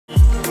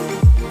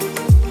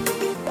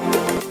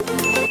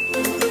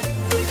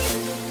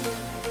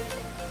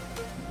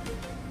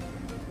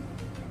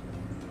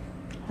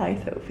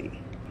Hi, Sophie.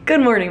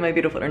 Good morning, my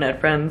beautiful internet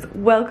friends.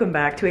 Welcome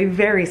back to a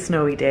very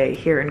snowy day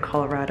here in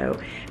Colorado.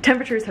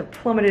 Temperatures have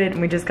plummeted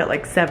and we just got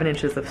like 7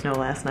 inches of snow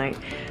last night.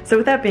 So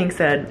with that being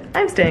said,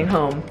 I'm staying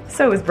home.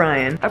 So is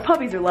Brian. Our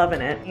puppies are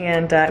loving it.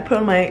 And I put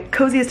on my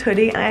coziest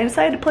hoodie and I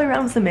decided to play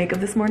around with some makeup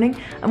this morning.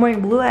 I'm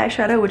wearing blue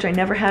eyeshadow, which I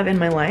never have in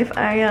my life.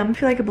 I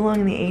feel like I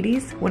belong in the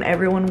 80s when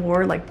everyone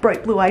wore like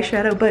bright blue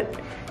eyeshadow, but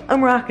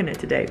I'm rocking it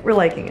today. We're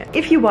liking it.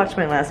 If you watched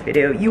my last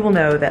video, you will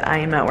know that I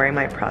am not wearing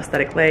my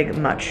prosthetic leg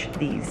much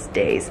these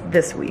days,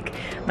 this week.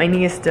 My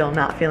knee is still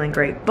not feeling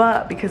great,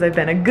 but because I've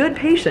been a good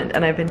patient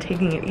and I've been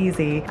taking it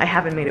easy, I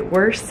haven't made it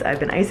worse.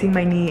 I've been icing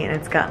my knee and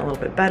it's gotten a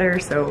little bit better.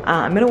 So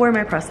I'm gonna wear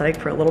my prosthetic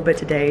for a little bit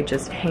today,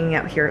 just hanging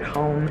out here at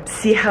home,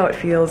 see how it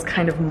feels,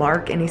 kind of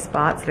mark any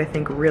spots that I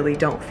think really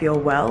don't feel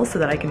well so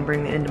that I can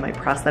bring it into my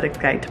prosthetic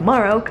guy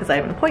tomorrow because I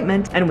have an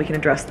appointment and we can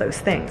address those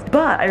things.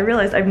 But I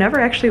realized I've never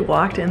actually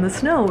walked in the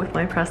snow with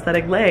my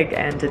prosthetic leg,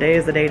 and today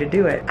is the day to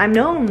do it. I'm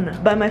known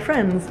by my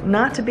friends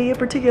not to be a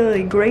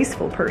particularly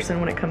graceful person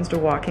when it comes to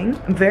walking.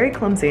 I'm very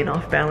clumsy and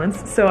off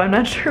balance, so I'm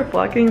not sure if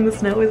walking in the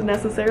snow is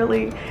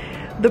necessarily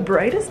the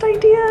brightest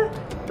idea,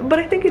 but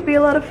I think it'd be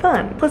a lot of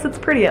fun. Plus it's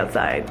pretty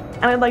outside,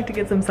 and I'd like to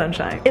get some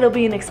sunshine. It'll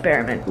be an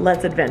experiment.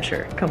 Let's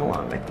adventure. Come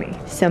along with me.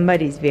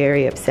 Somebody's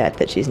very upset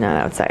that she's not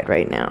outside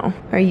right now.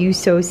 Are you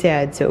so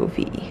sad,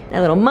 Sophie?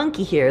 That little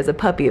monkey here is a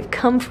puppy of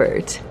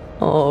comfort.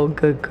 Oh,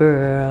 good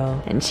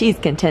girl. And she's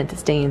content to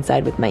stay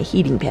inside with my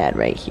heating pad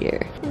right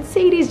here. And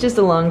Sadie's just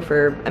along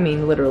for, I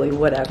mean, literally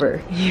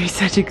whatever. You're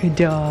such a good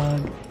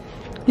dog.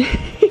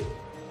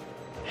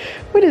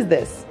 What is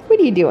this? What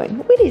are you doing?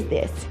 What is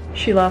this?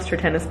 She lost her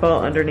tennis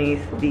ball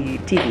underneath the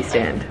TV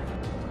stand.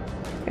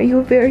 Are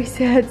you very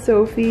sad,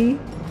 Sophie?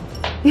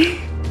 The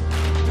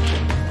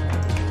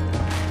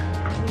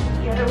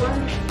other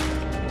one?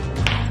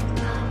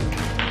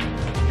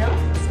 No,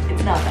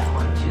 it's not that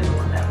one. She doesn't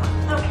want that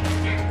one. Okay.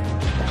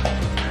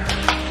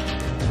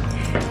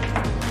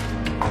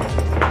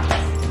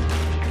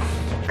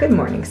 Good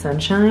morning,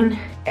 sunshine.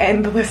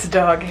 Endless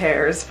dog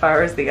hair as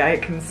far as the eye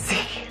can see.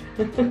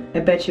 I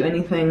bet you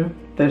anything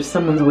there's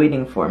someone's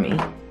waiting for me.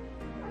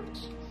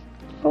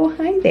 Oh,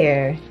 hi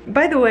there.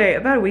 By the way,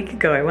 about a week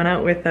ago, I went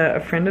out with a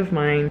friend of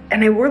mine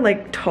and I wore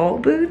like tall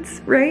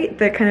boots, right?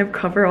 That kind of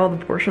cover all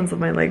the portions of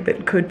my leg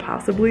that could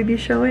possibly be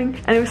showing.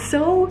 And it's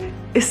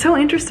so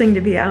interesting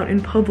to be out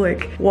in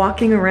public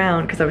walking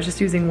around because I was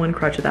just using one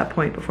crutch at that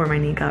point before my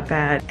knee got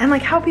bad. And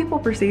like how people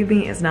perceive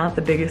me is not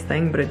the biggest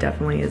thing, but it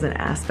definitely is an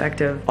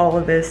aspect of all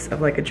of this, of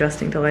like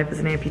adjusting to life as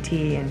an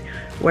amputee and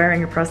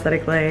wearing a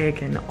prosthetic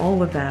leg and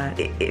all of that.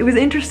 It was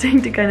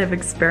interesting to kind of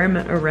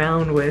experiment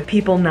around with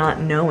people not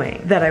knowing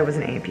that I was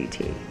an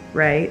amputee,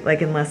 right?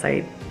 Like unless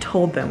I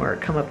told them or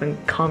come up in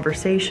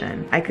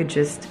conversation, I could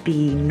just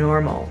be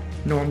normal.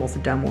 Normal's a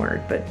dumb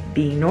word, but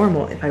be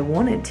normal if I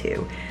wanted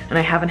to. And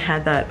I haven't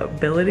had that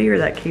ability or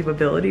that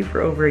capability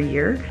for over a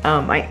year.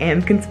 I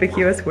am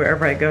conspicuous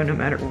wherever I go, no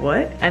matter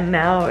what. And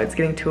now it's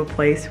getting to a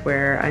place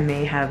where I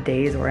may have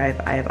days where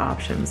I have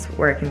options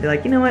where I can be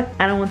like, you know what?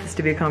 I don't want this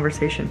to be a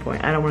conversation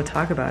point. I don't want to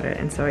talk about it.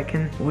 And so I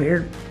can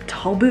wear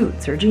tall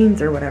boots or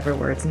jeans or whatever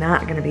where it's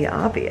not gonna be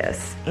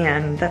obvious.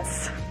 And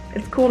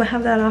it's cool to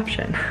have that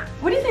option.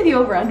 What do you think the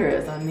over-under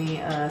is on me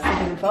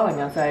slipping and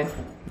falling outside?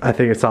 I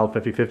think it's solid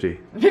 50-50.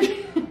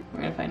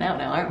 We're gonna find out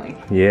now, aren't we?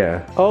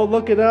 Yeah. Oh,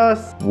 look at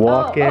us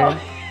walking.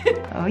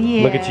 Oh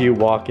yeah. Look at you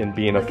walking,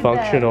 being a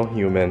functional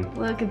human.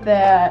 Look at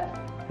that.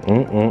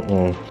 Come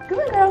on,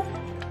 girl.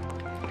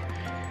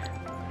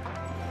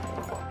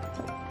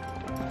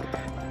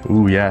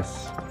 Ooh,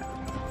 yes.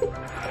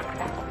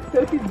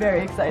 Sophie's very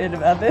excited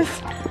about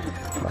this.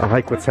 I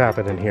like what's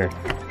happening here.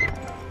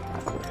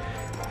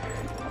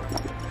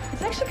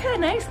 It's actually kind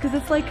of nice because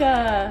it's like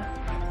a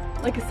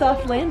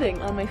soft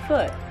landing on my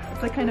foot.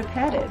 It's like kind of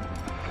padded.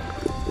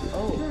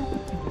 Oh.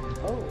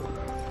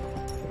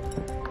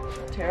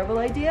 Terrible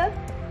idea?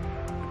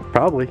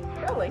 Probably.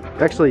 Probably.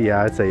 Actually,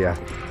 yeah, I'd say yeah.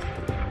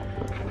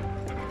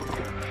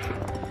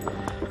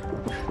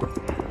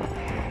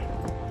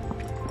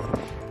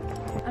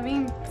 I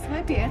mean, this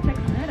might be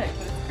anticlimactic,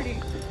 but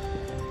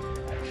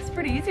it's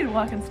pretty easy to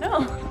walk in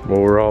snow.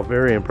 Well, we're all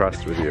very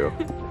impressed with you.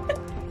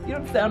 You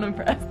don't sound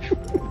impressed.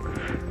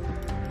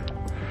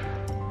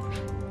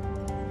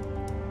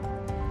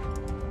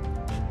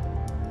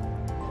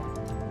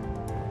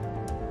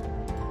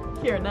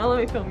 Here, now let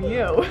me film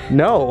you.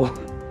 No,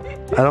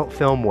 I don't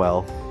film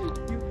well.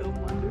 You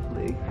film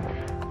wonderfully.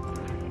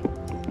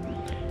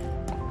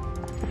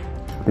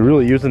 You're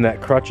really using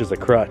that crutch as a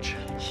crutch.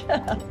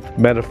 Shut up.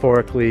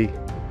 Metaphorically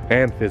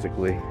and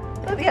physically.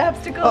 Oh, the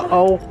obstacle.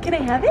 Uh-oh. Can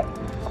I have it?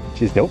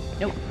 She's nope.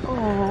 Nope.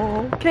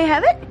 Oh. Can I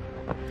have it?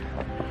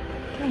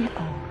 Can I have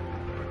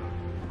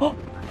Oh.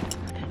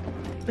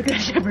 Look at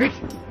that shepherd.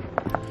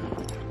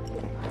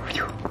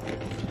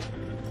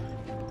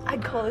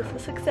 I'd call this a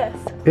success.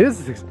 It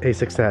is a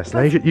success.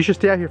 Now you should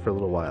stay out here for a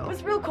little while. It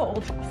was real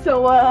cold.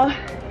 So, I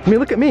mean,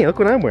 look at me. Look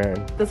what I'm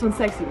wearing. This one's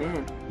sexy,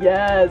 man.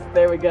 Yes,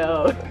 there we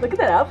go. Look at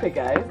that outfit,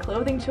 guys.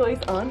 Clothing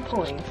choice on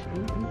point.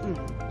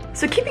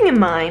 So keeping in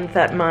mind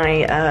that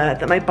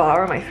my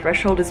bar, my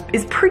threshold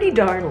is pretty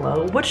darn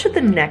low, what should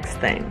the next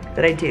thing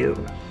that I do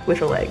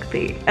with a leg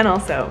be? And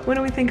also, what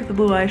do we think of the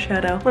blue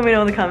eyeshadow? Let me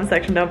know in the comment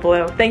section down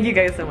below. Thank you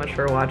guys so much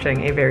for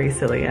watching a very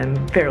silly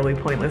and fairly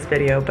pointless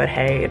video, but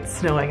hey, it's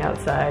snowing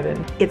outside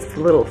and it's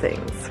little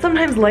things.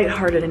 Sometimes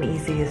lighthearted and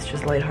easy is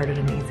just lighthearted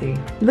and easy.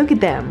 Look at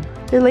them.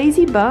 They're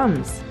lazy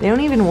bums. They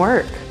don't even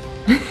work.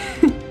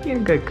 You're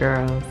good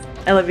girls.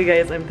 I love you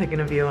guys. I'm thinking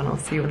of you and I'll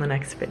see you in the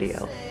next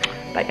video.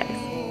 Bye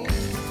guys.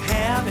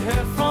 Have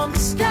heard from the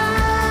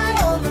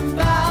sky all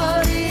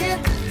about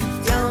it,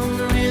 down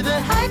the river,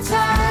 high tide.